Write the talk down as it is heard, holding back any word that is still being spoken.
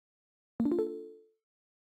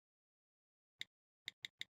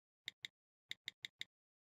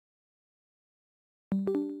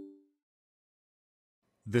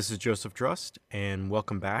This is Joseph Drust, and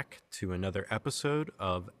welcome back to another episode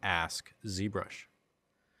of Ask ZBrush.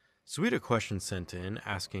 So we had a question sent in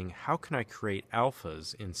asking, how can I create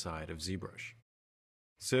alphas inside of ZBrush?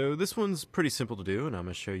 So this one's pretty simple to do, and I'm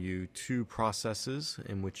going to show you two processes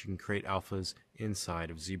in which you can create alphas inside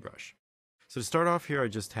of ZBrush. So to start off here, I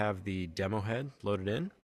just have the demo head loaded in,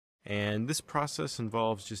 and this process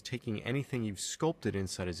involves just taking anything you've sculpted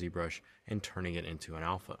inside of ZBrush and turning it into an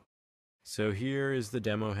alpha. So here is the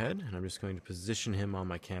demo head, and I'm just going to position him on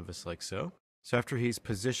my canvas like so. So after he's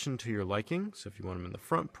positioned to your liking, so if you want him in the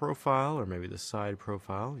front profile or maybe the side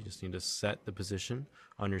profile, you just need to set the position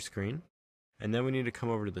on your screen. And then we need to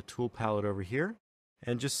come over to the tool palette over here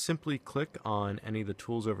and just simply click on any of the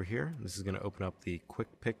tools over here. This is going to open up the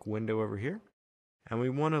quick pick window over here. And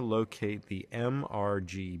we want to locate the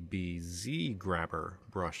MRGBZ grabber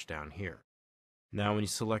brush down here. Now when you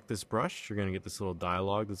select this brush, you're going to get this little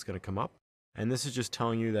dialog that's going to come up. And this is just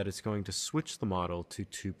telling you that it's going to switch the model to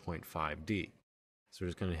 2.5D. So we're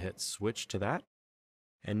just going to hit switch to that.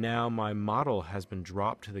 And now my model has been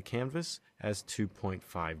dropped to the canvas as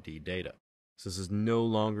 2.5D data. So this is no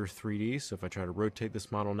longer 3D, so if I try to rotate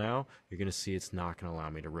this model now, you're going to see it's not going to allow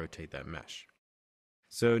me to rotate that mesh.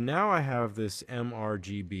 So now I have this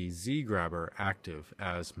MRGBZ grabber active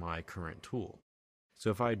as my current tool. So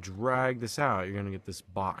if I drag this out, you're going to get this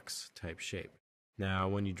box type shape. Now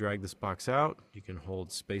when you drag this box out, you can hold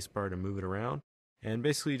spacebar to move it around. And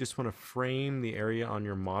basically you just want to frame the area on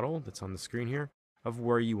your model that's on the screen here of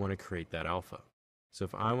where you want to create that alpha. So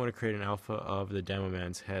if I want to create an alpha of the demo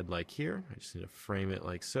man's head like here, I just need to frame it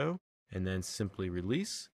like so, and then simply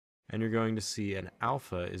release. And you're going to see an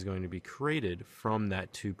alpha is going to be created from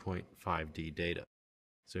that 2.5D data.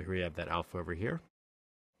 So here we have that alpha over here.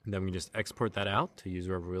 And then we can just export that out to use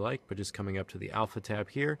wherever we like, but just coming up to the Alpha tab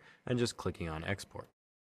here and just clicking on Export.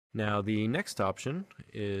 Now the next option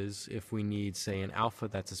is if we need, say, an alpha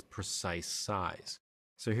that's a precise size.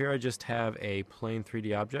 So here I just have a plain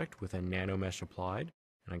 3D object with a nanomesh applied,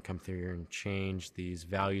 and I can come through here and change these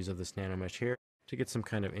values of this nanomesh here to get some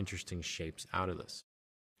kind of interesting shapes out of this.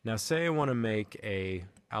 Now say I want to make a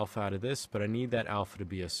alpha out of this, but I need that alpha to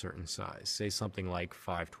be a certain size, say something like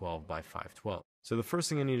 512 by 512. So the first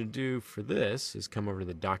thing I need to do for this is come over to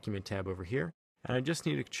the Document tab over here, and I just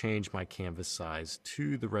need to change my canvas size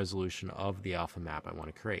to the resolution of the alpha map I want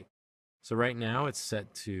to create. So right now it's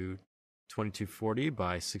set to 2240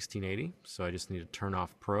 by 1680, so I just need to turn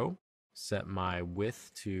off Pro, set my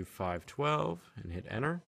width to 512 and hit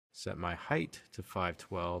Enter, set my height to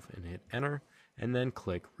 512 and hit Enter, and then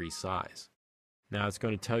click Resize. Now it's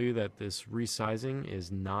going to tell you that this resizing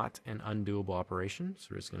is not an undoable operation, so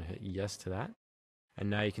we're just going to hit yes to that. And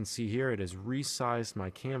now you can see here it has resized my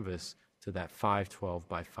canvas to that 512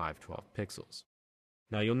 by 512 pixels.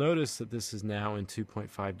 Now you'll notice that this is now in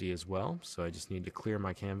 2.5D as well, so I just need to clear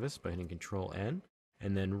my canvas by hitting Control N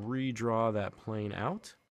and then redraw that plane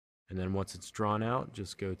out. And then once it's drawn out,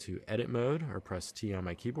 just go to Edit Mode or press T on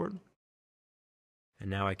my keyboard. And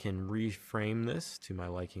now I can reframe this to my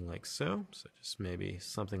liking like so, so just maybe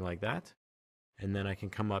something like that. And then I can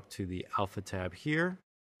come up to the Alpha tab here,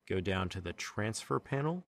 go down to the Transfer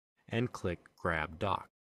panel, and click Grab Dock.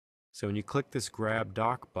 So when you click this Grab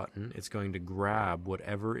Dock button, it's going to grab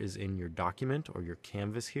whatever is in your document or your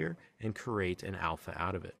canvas here and create an alpha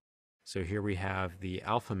out of it. So here we have the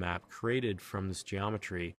alpha map created from this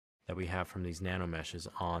geometry that we have from these nanomeshes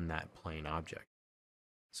on that plane object.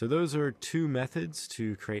 So those are two methods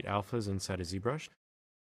to create alphas inside of ZBrush.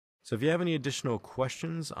 So if you have any additional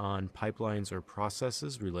questions on pipelines or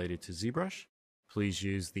processes related to ZBrush, please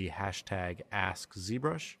use the hashtag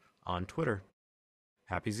AskZBrush on Twitter.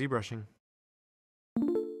 Happy ZBrushing!